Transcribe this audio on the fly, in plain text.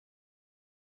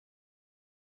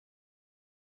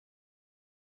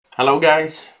Hello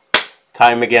guys,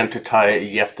 time again to tie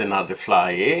yet another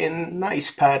fly in nice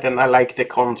pattern. I like the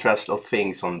contrast of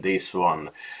things on this one.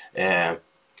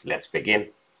 Let's begin.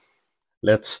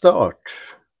 Let's start.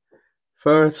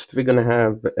 First we're gonna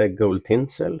have a gold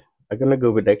tinsel. I'm gonna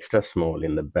go with extra small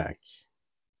in the back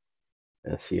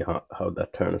and see how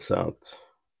that turns out.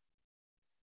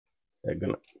 I'm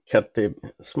gonna cut a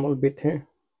small bit here.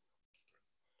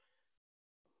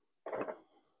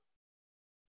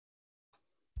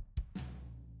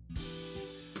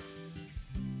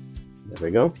 There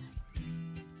we go.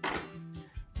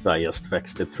 So I just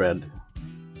waxed the thread.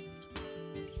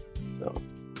 So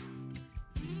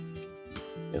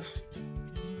just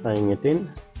tying it in.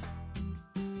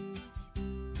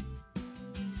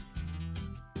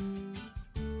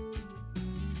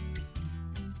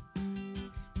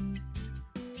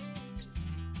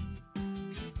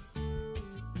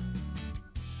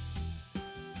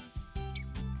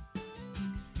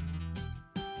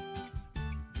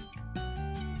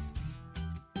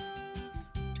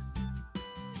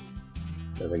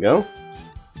 There we go.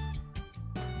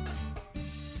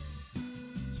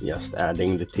 Just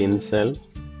adding the tinsel.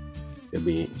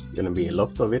 It's gonna be a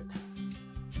lot of it.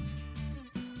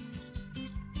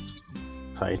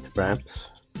 Tight perhaps.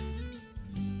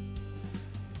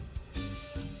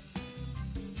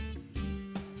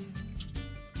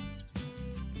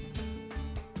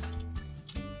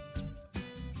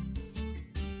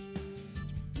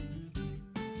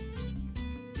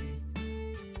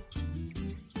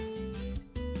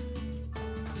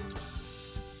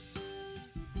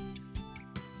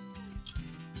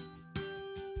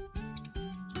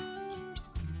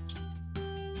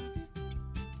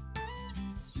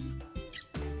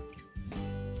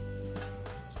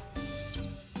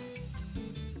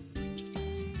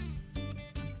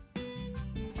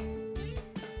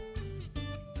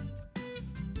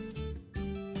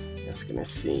 Just gonna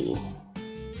see,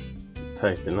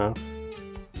 tight enough.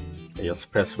 I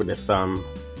just press with the thumb,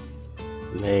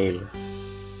 nail,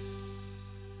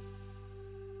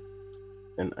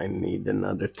 and I need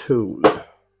another tool.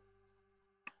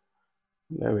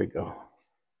 There we go.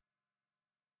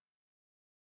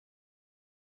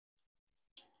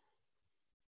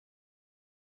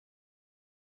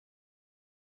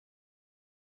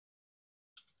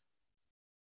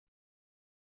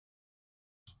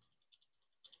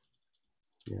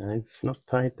 Yeah, it's not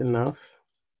tight enough.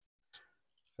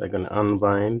 So I'm gonna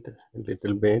unbind a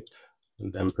little bit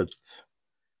and then put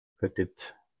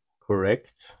it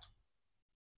correct.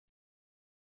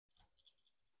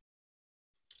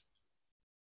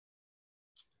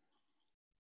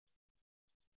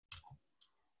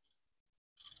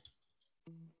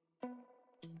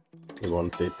 You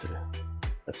want it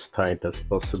as tight as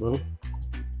possible.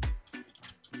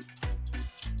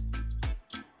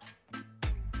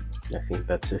 I think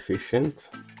that's sufficient.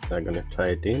 So I'm gonna tie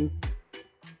it in.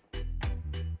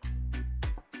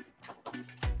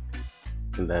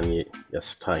 And then you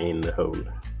just tie in the whole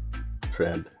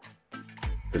thread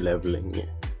to level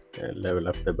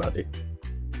up the body.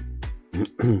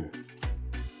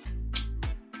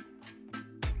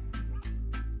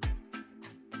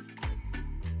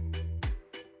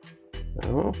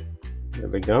 Oh, there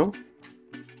we go.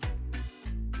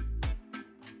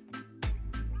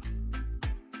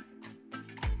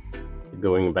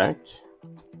 Going back,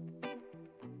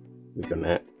 we're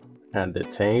gonna add the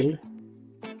tail.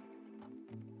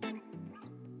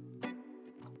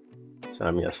 So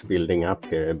I'm just building up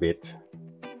here a bit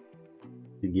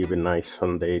to give a nice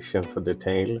foundation for the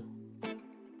tail.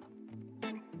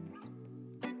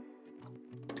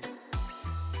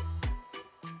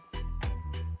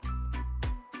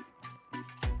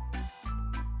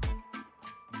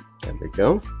 There we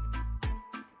go.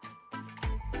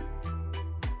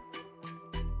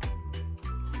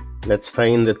 Let's tie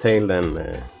in the tail then.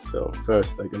 So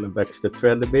first I'm gonna wax the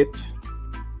thread a bit.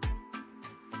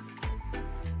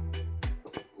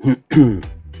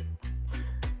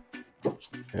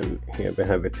 And here we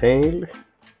have a tail.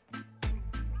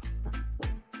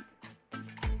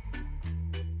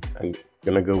 I'm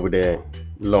gonna go with a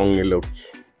long look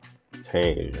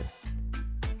tail.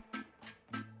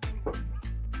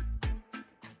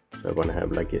 So I want to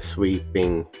have like a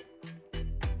sweeping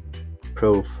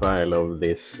profile of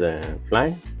this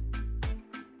fly.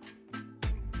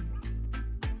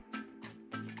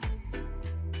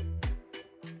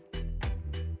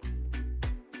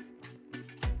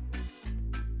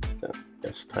 So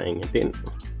just tying it in.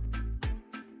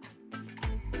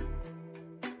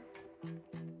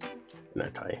 And I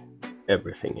tie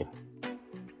everything in.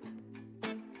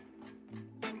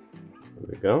 There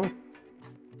we go.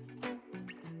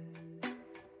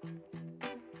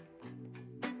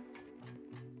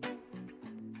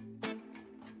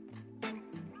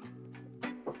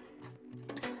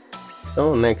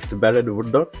 So next, barred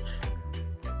wood duck.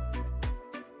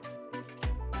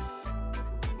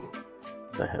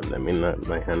 I have them in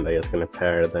my hand. I'm just gonna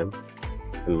pair them,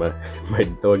 and my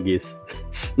dog is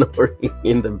snoring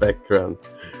in the background.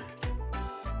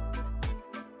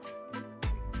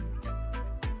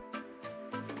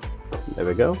 There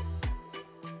we go.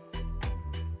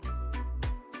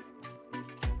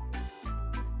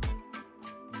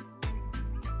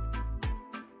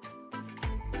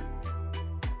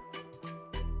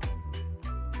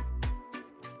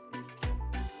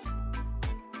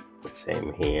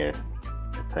 Same here.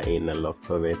 Tie in a lot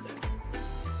of it.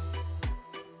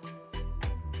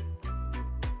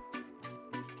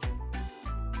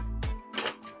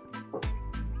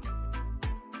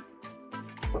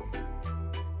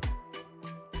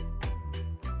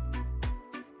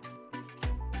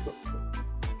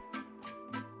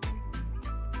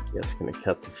 Just gonna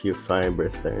cut a few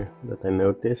fibers there that I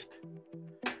noticed.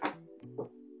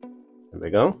 There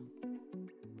we go.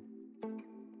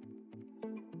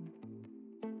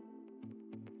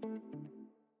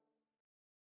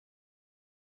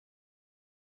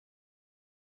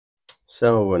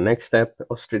 So next step,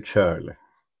 ostrich herl.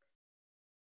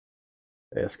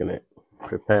 I'm just gonna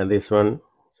prepare this one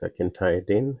so I can tie it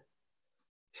in.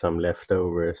 Some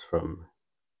leftovers from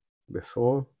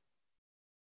before.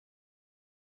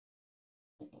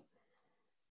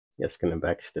 Just gonna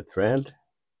wax the thread.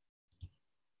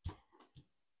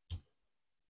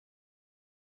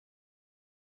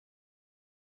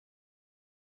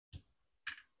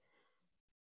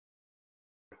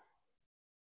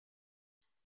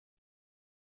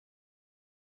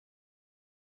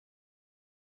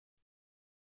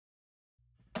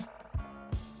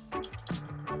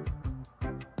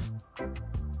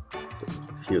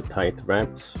 A few tight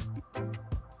wraps.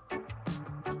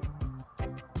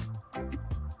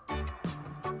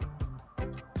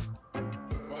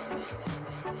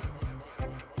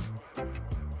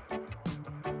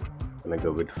 Gonna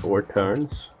go with 4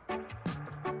 turns.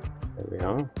 There we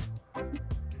are.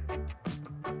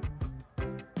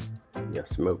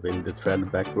 Just moving the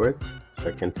thread backwards so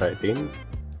I can tie it in.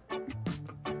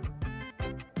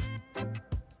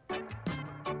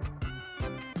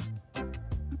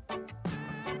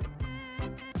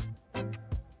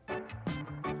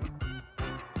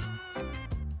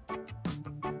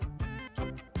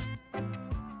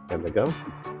 There we go.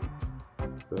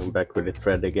 Going back with the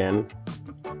thread again.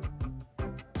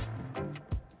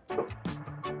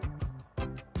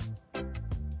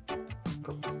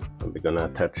 And we're gonna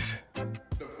attach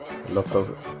a lot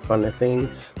of funny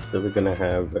things. So we're gonna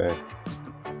have a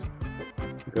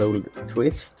gold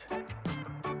twist.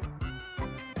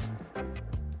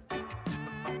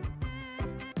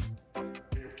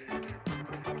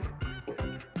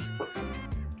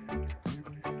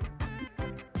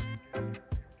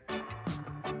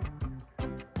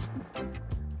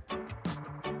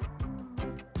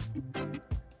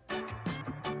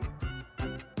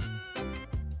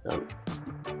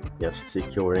 Just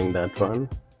securing that one,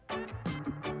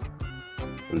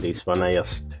 and this one I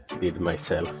just did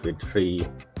myself with three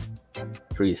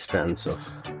strands of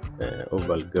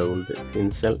oval gold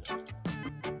tinsel.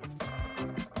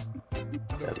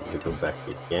 Then we go back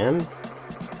again,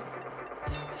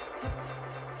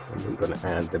 and I'm gonna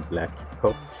add the black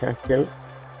cock hackle.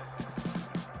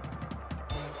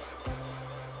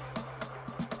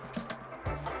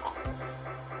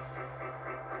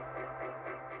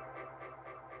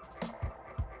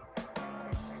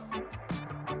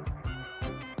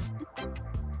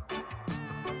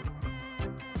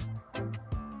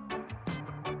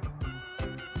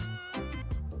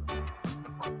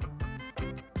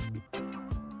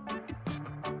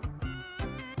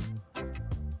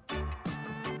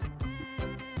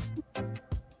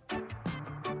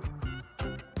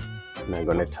 And I'm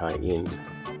gonna tie in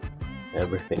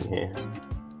everything here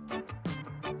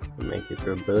to make it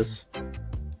robust.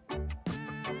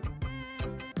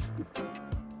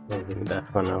 Moving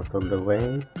that one out of the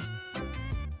way.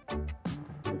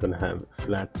 I'm gonna have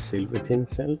flat silver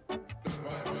tinsel.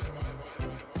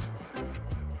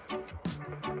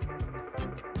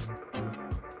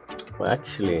 Well,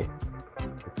 actually,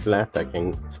 flat I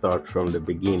can start from the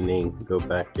beginning, go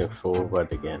back and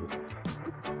forward again.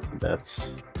 So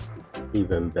that's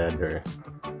even better.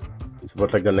 So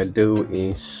what I'm gonna do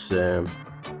is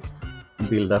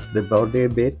build up the body a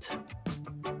bit,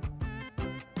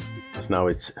 because now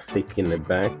it's thick in the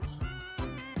back.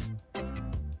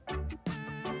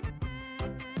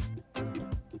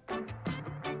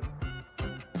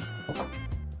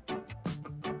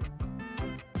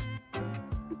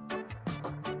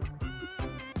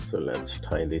 So let's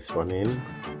tie this one in.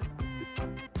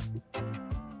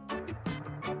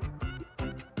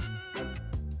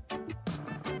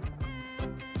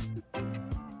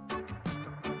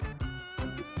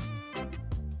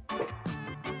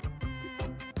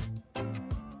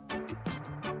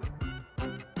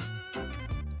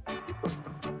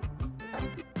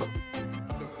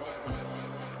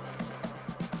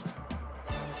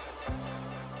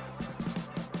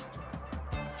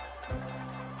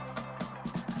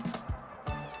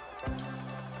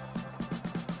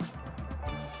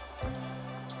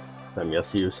 So I'm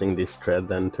just using this thread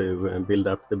then to build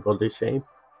up the body shape.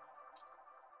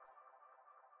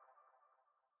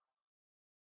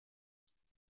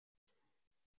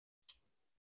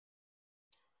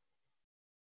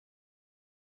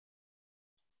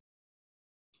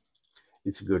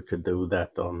 It's good to do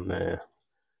that on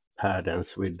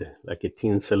patterns with like a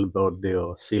tinsel body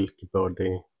or silk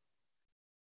body,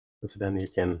 because then you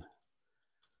can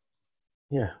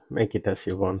make it as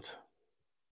you want.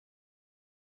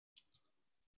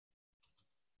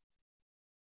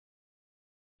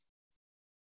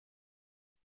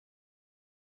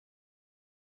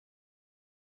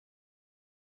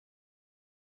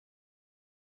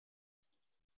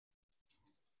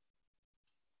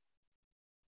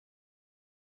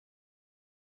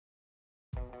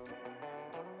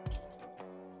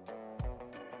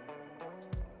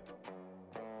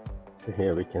 So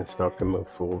here we can start to move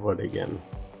forward again.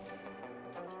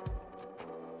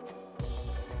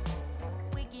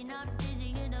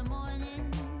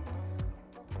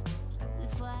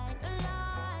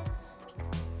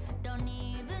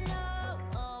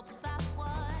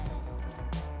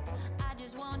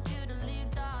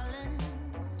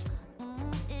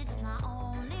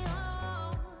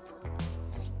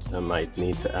 I might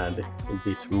need to add a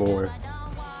bit more,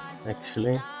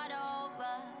 actually.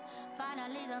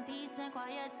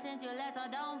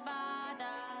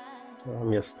 So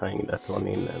I'm just tying that one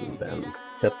in and then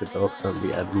cut it off and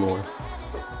we add more.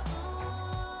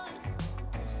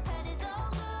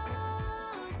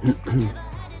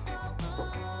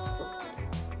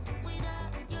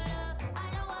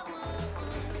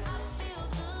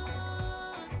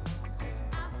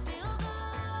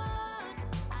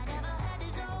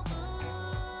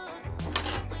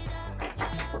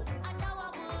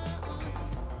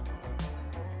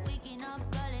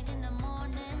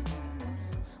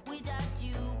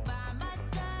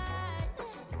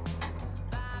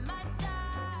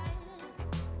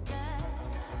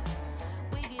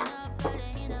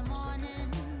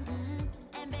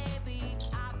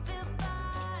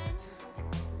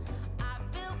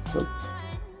 Oops.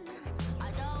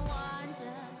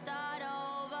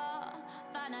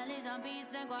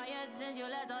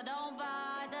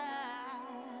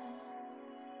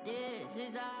 This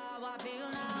is how I feel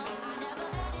now. I never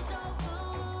had it so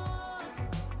good.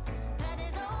 Had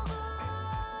it so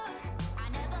good. I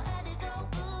never had it so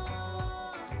good.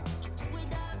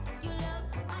 Without your love,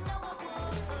 I know I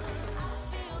would. I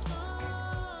feel good.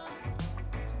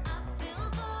 I feel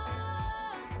good.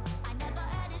 I never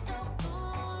had it so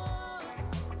good.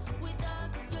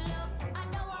 Without your love, I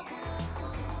know I would.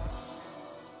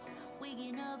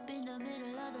 Waking up in the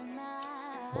middle of the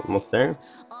night. Almost there.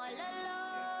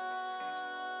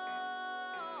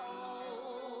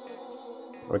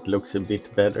 It looks a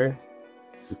bit better.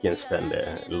 You can spend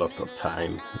a lot of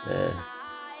time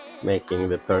making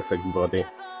the perfect body,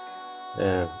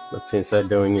 but since I'm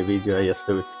doing a video, I just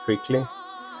do it quickly,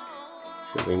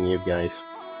 showing you guys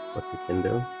what you can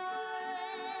do.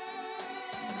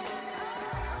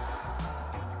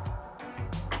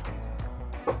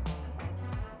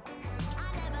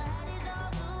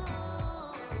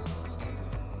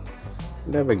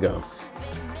 There we go.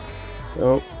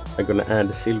 So I'm gonna add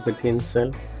a silver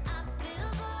tinsel.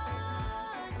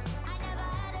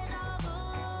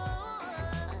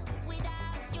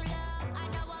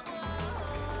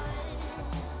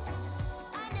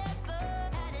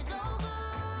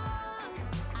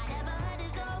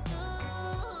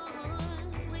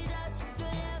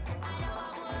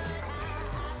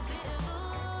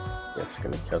 Just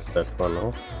gonna cut that one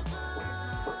off.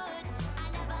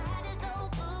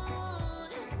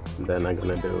 And then I'm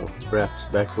gonna do wraps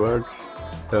backwards,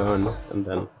 turn, and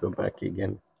then go back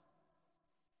again.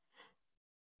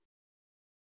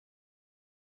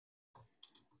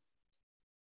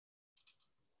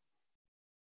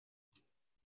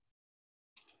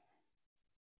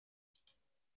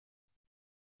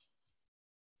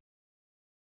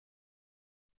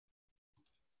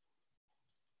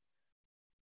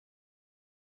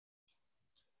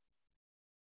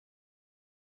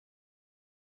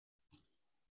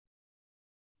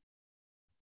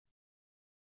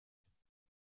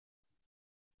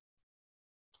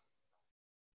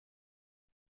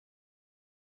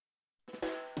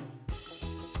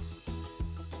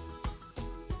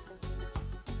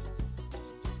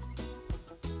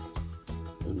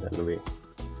 And then we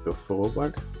go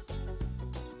forward.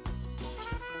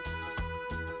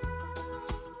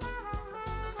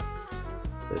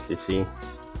 As you see,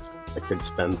 I could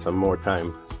spend some more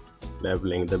time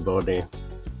leveling the body.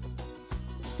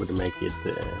 Would make it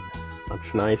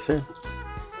much nicer,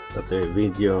 but the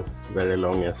video very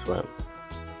long as well.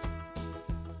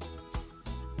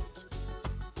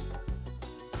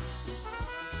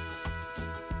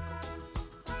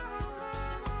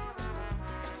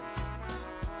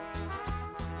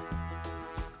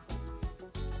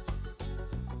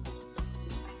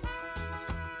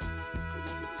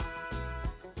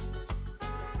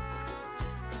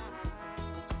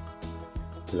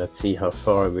 Let's see how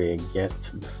far we get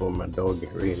before my dog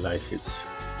realizes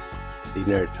it's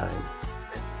dinner time.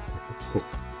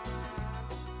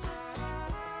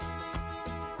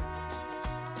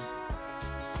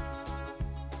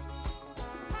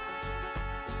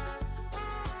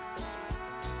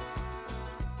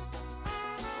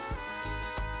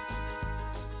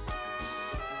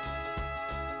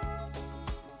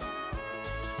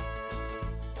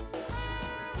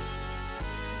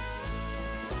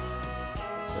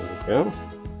 There we go.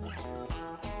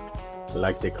 I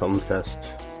like the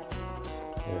contrast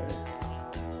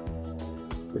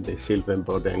with the silver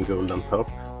body and gold on top,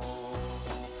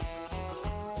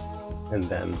 and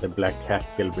then the black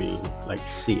hackle will like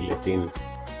seal it in.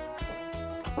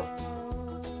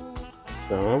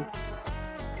 So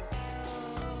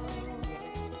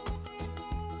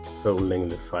folding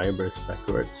the fibers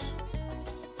backwards,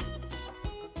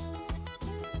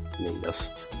 and then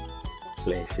just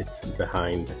place it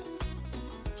behind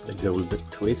the gold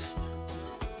twist.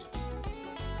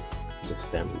 The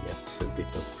stem gets a bit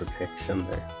of protection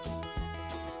there.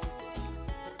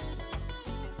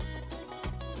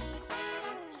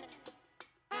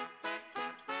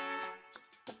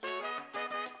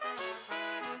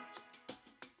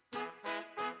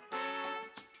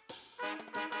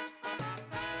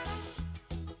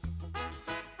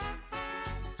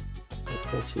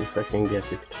 Let's see if I can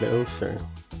get it closer.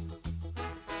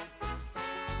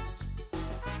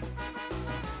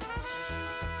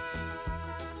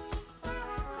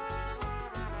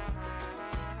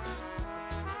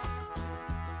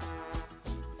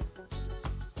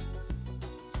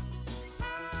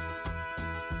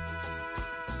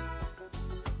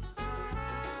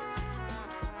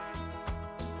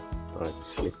 Oh, it's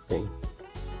slipping.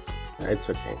 It's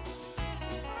okay.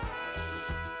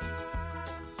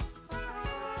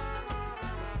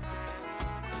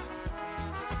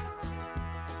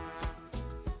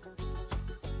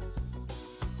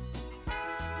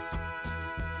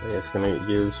 I'm just gonna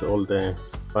use all the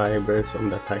fibers on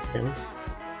the hackle.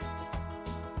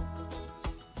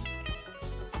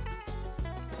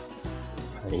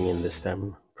 Tying in the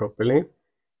stem properly.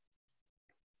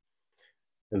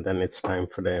 And then it's time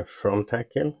for the front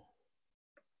hackle.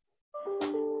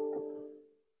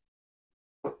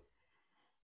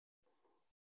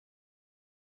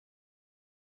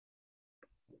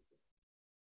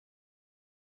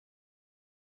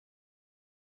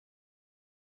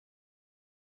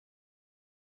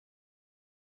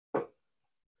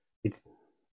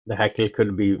 The hackle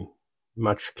could be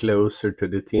much closer to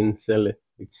the tinsel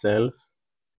itself,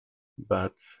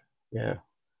 but yeah,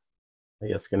 I'm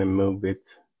just gonna move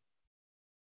it.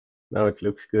 Now it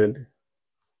looks good.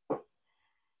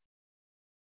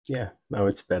 Yeah, now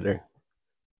it's better.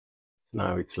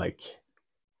 Now it's like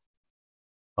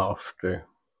after.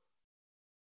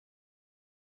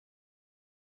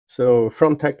 So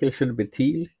front hackle should be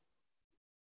teal.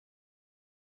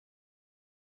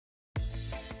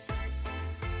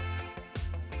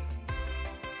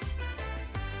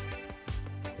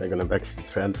 I'm gonna wax the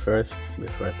thread first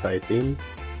before I tie it in.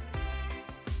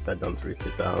 I don't rip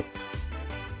it out.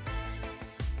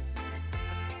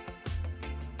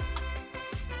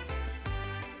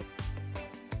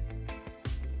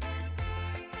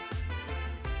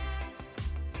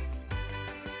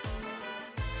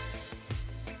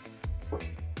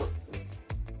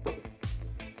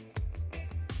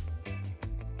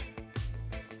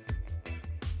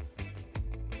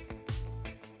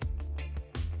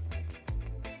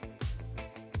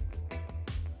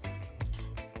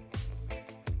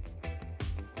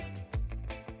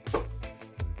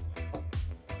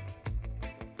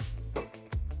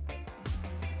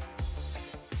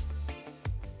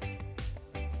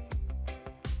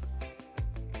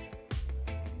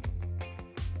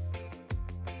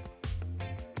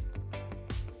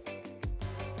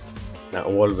 I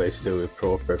always do a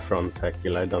proper front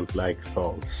hackle. I don't like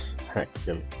false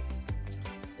hackle.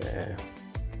 It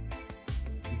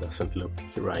doesn't look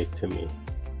right to me.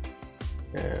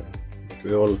 But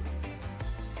we're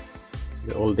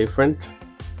all different.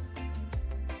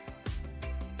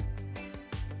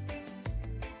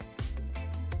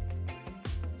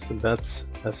 So that's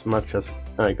as much as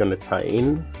I'm gonna tie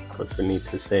in, because we need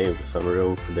to save some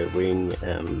room for the wing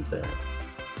and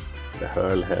the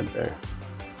herl head there.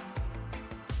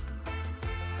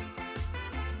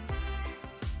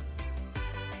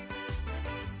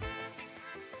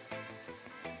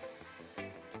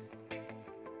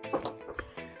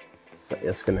 So I'm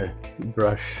just gonna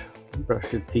brush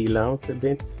the teal out a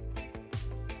bit.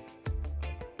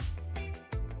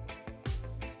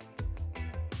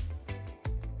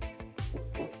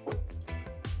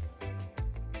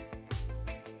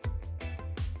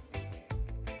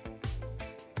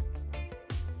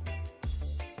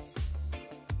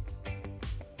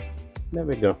 There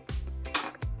we go.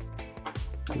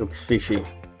 Looks fishy.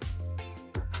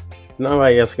 Now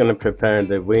I'm just gonna prepare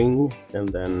the wing and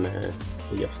then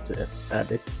just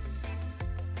add it.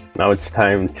 Now it's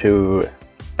time to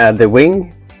add the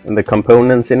wing and the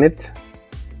components in it.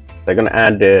 So I'm gonna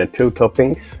add 2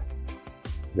 toppings.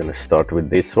 I'm gonna start with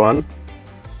this one.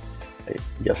 I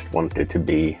just want it to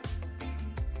be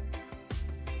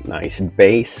nice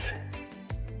base.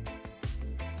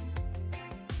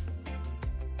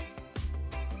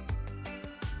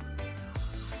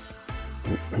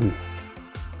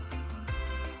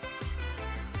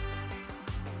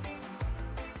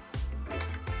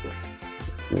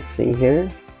 Let's see here.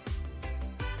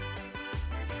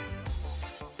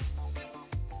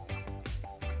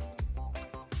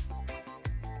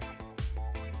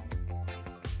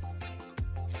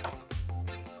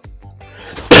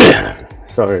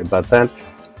 Sorry about that.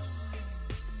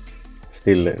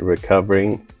 Still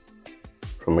recovering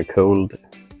from a cold.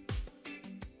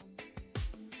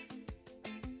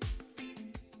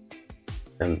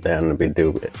 And then we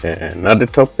do another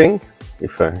topping,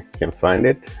 if I can find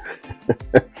it.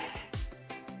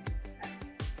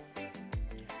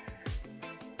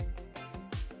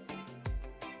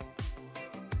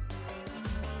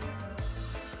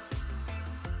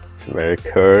 It's very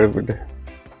curved.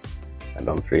 I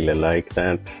don't really like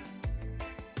that,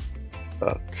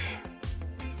 but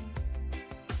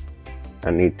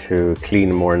I need to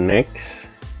clean more necks,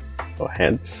 or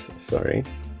heads, sorry.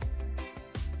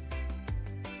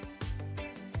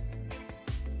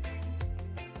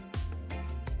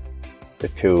 The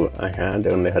 2 I had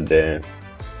only had the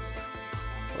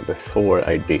 4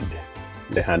 I did.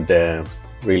 They had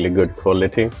really good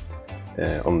quality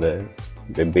on the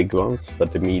big ones,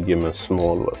 but the medium and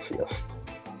small was just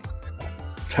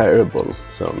terrible.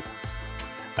 So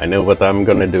I know what I'm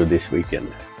gonna do this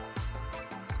weekend.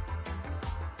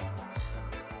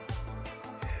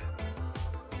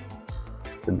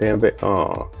 So there we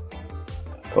are.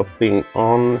 Topping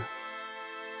on.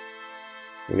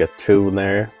 We got 2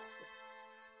 there.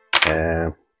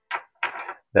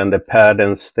 Then the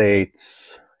pattern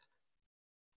states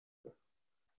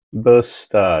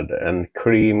bustard and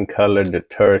cream colored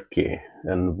turkey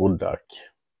and wood duck.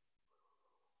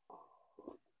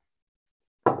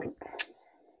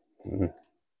 So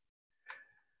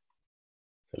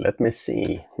let me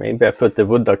see. Maybe I put the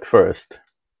wood duck first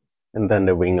and then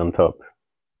the wing on top.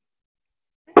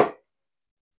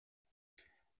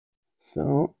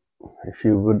 So a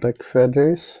few wood duck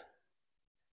feathers.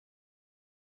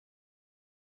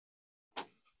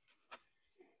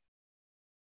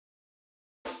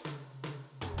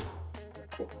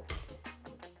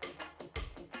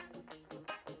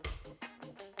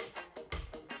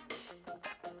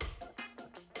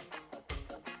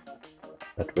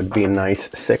 That would be a nice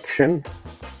section.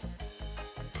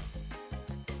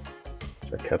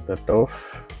 So cut that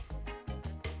off.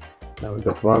 Now we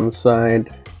got one side.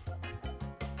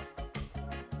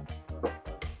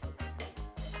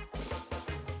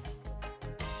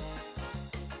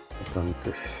 Cut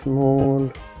onto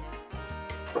small.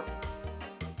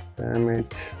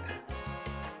 Damaged.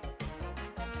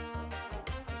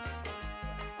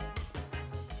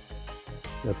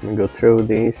 Let me go through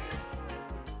these.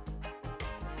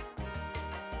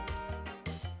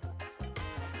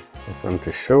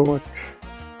 Onto short.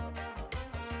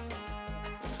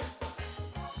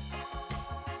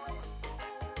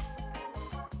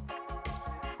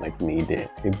 Might need a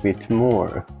bit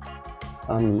more,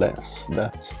 unless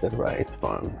that's the right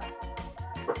one.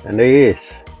 And it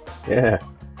is. Yeah,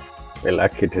 we're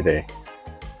lucky today.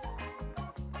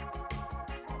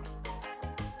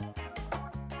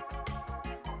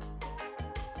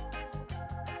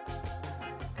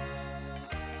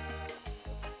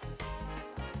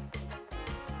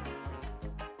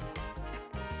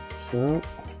 So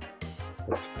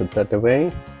let's put that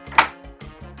away.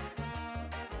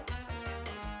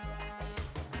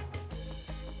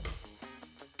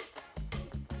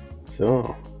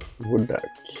 So, wood duck.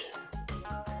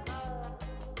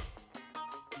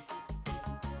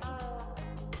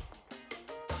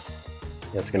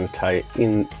 Just gonna tie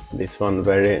in this one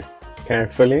very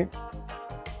carefully.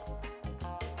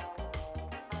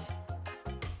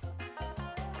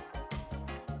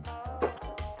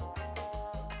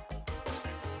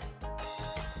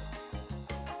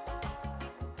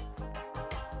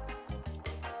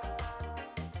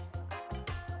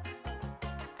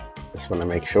 Just want to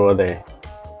make sure they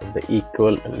have the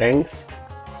equal length.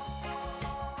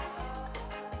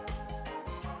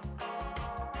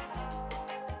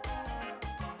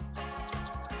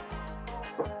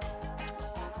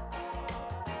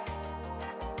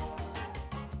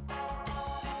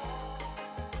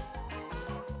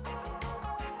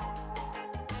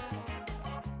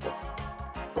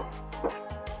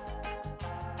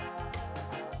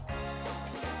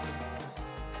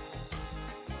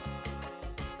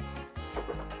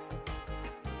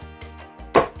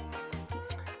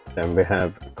 Then we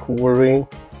have Corey.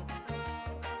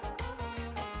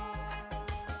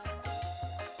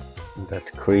 That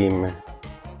cream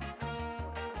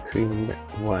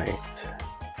white.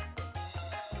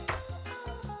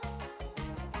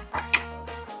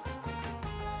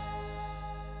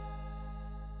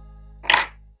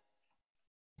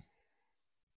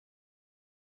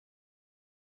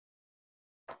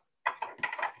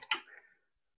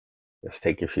 Just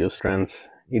take a few strands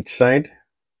each side.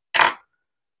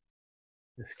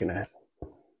 Just gonna have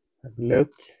a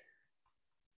look.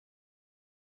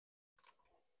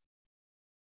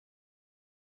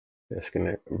 Just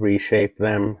gonna reshape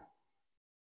them.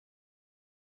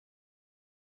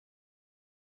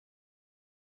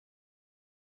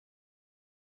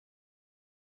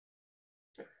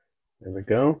 There we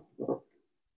go.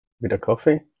 Bit of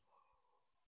coffee.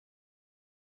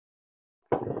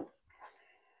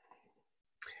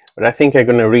 But I think I'm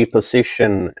gonna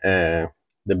reposition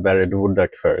the buried wood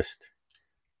duck first,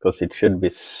 because it should be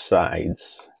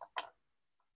sides.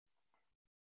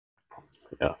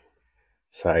 Yeah,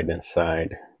 side and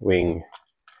side, wing,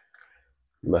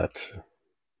 but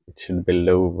it should be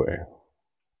lower.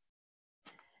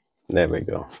 There we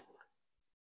go.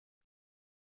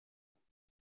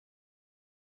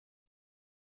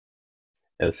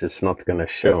 Else it's not gonna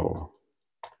show.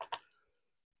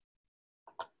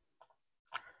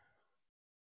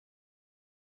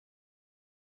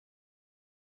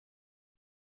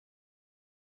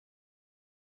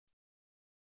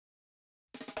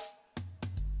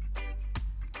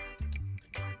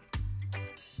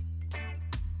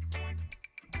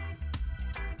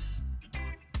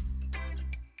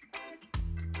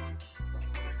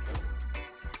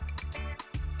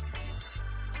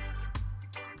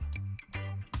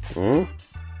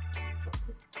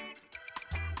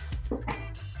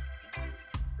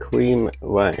 Cream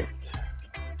white.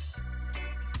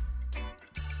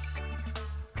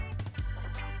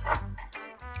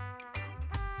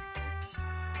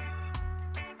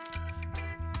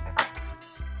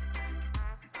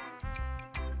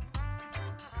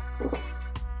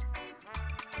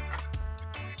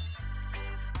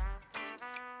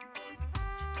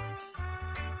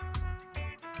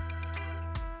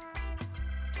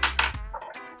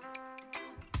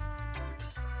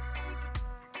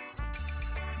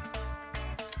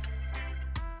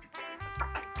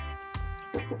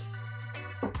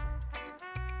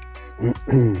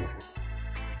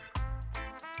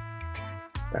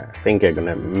 I think I'm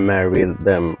gonna marry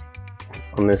them,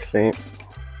 honestly.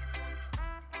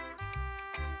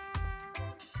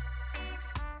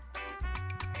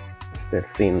 It's the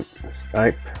thin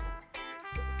stripe.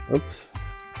 Oops.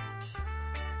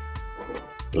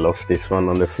 Lost this one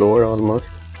on the floor almost.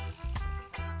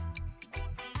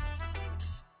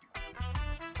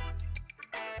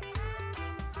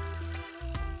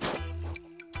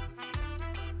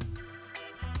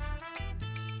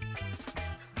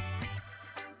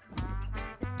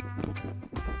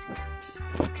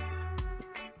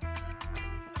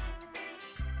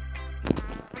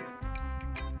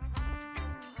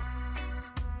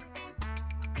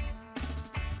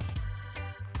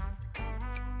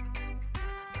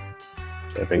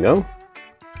 There we go.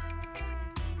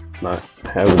 Now I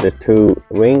have the two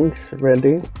wings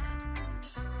ready.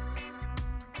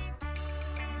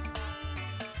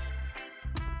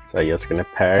 So I'm just gonna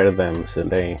pair them so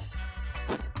they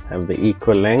have the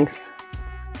equal length.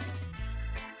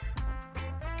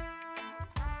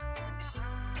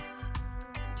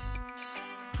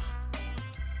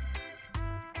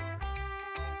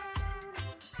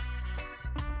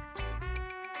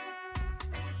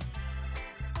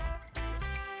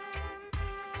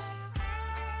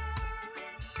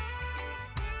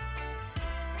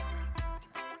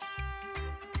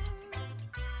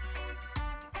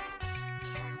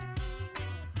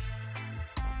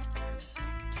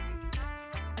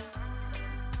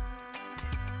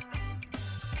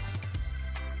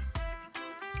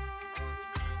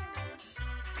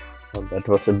 Well, that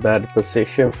was a bad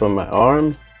position for my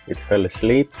arm. It fell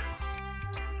asleep.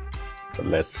 But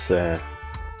let's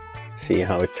see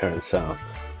how it turns out.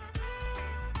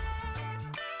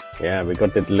 Yeah, we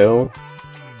got it low.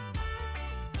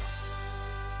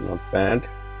 Not bad.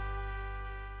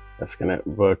 Just gonna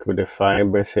work with the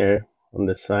fibers here on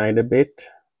the side a bit.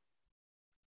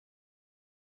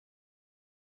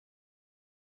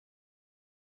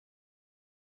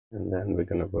 And then we're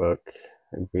gonna work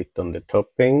a bit on the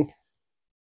topping.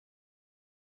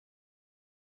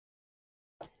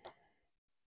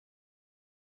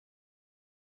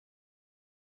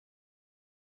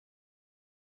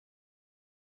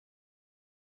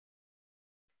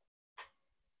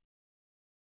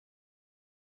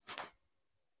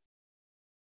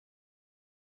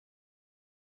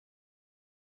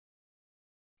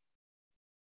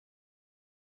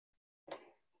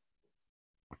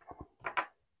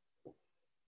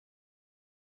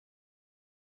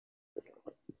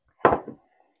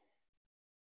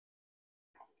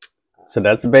 So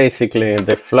that's basically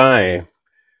the fly,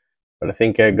 but I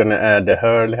think I'm gonna add the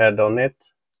herl head on it.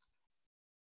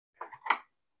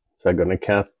 So I'm gonna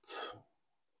cut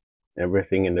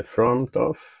everything in the front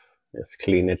off, just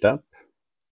clean it up.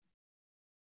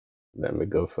 Then we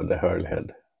go for the herl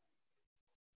head.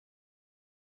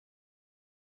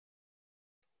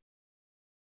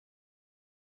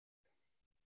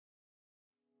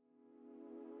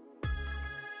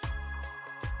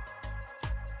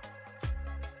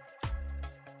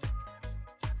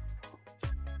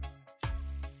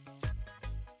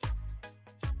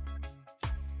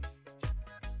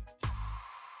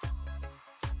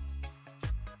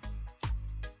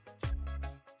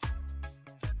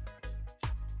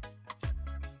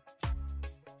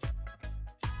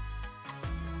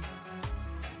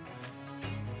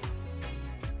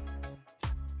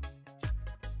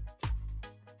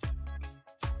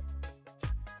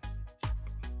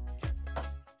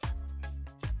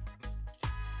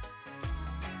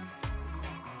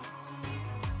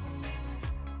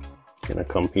 Gonna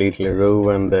completely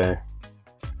ruin the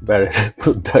buried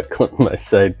wood duck on my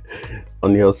side,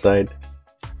 on your side.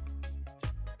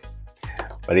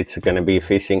 But it's gonna be a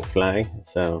fishing fly,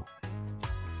 so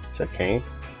it's okay.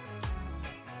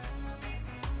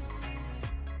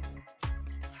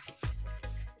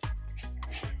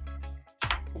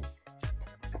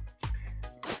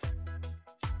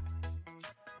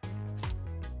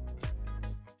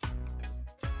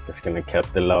 Just gonna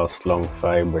cut the last long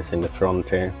fibers in the front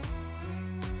here.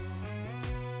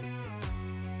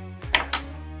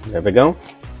 There we go.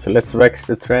 So let's wax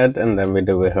the thread and then we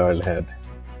do a herl head.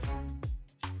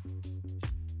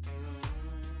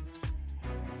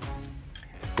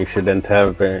 You shouldn't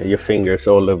have your fingers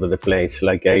all over the place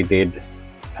like I did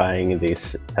tying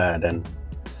this pad, and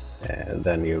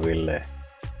then you will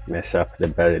mess up the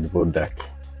buried wood duck.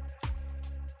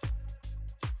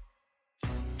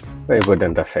 But it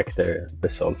wouldn't affect the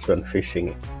results when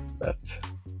fishing, but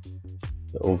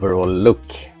the overall look.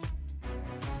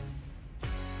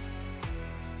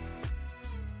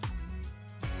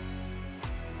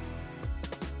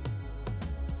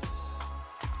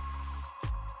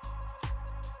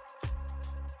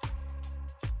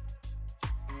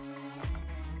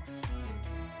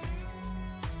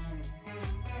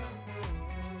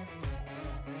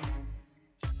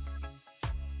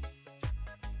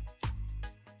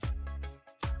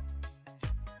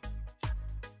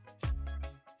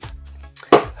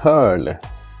 Herl,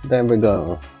 there we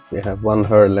go. We have one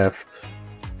herl left,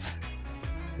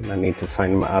 and I need to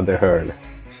find my other herl.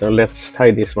 So let's tie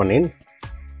this one in.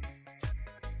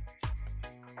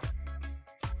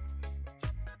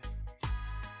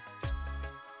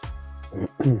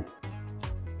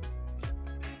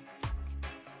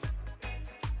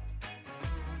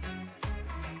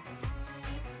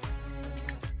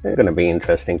 It's gonna be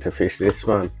interesting to fish this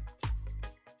one.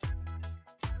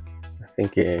 I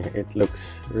think it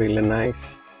looks really nice,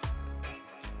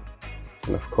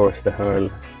 and of course the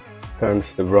herl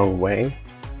turns the wrong way.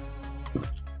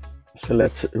 So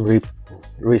let's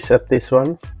reset this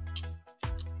one.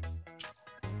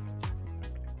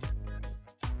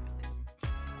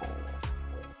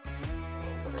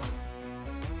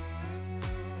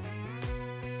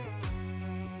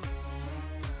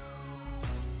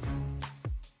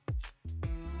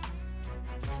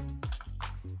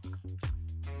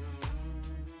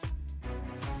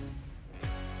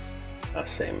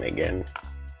 Same again.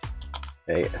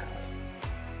 Hey.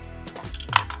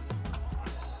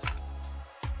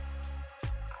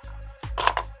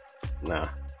 Nah.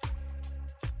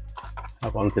 I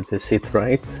want it to sit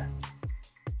right.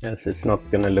 Else it's not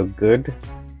gonna look good.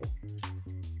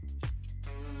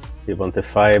 You want the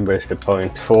fibers to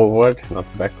point forward, not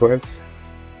backwards,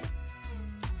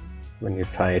 when you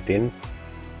tie it in.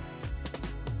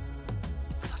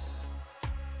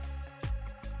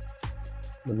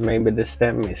 But maybe the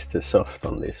stem is too soft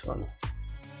on this one.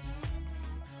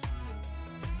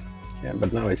 Yeah,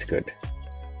 but now it's good.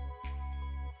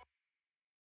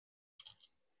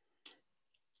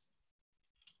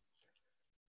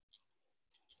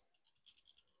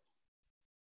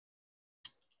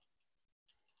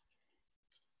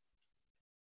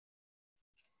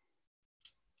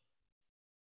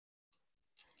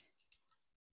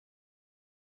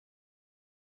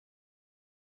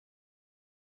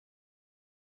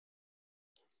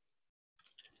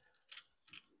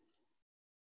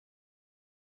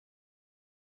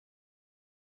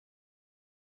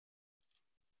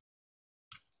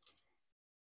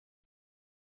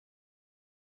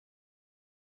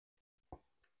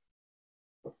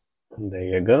 And there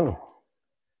you go.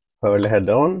 Herl head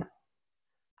on.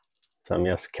 So I'm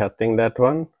just cutting that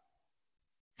one.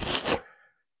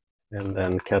 and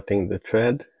then cutting the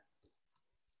thread.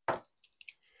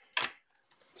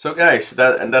 So guys,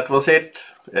 that was it.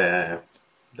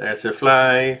 There's a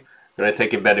fly. Then I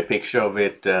take a better picture of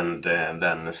it and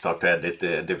then start to edit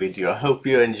the video. I hope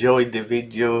you enjoyed the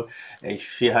video.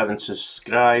 If you haven't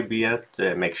subscribed yet,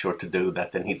 make sure to do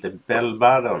that and hit the bell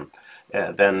button.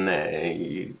 Then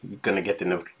you're gonna get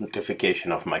a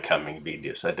notification of my coming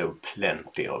videos. I do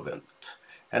plenty of it.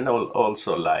 And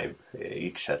also live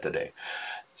each Saturday.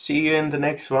 See you in the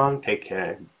next one. Take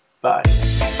care. Bye.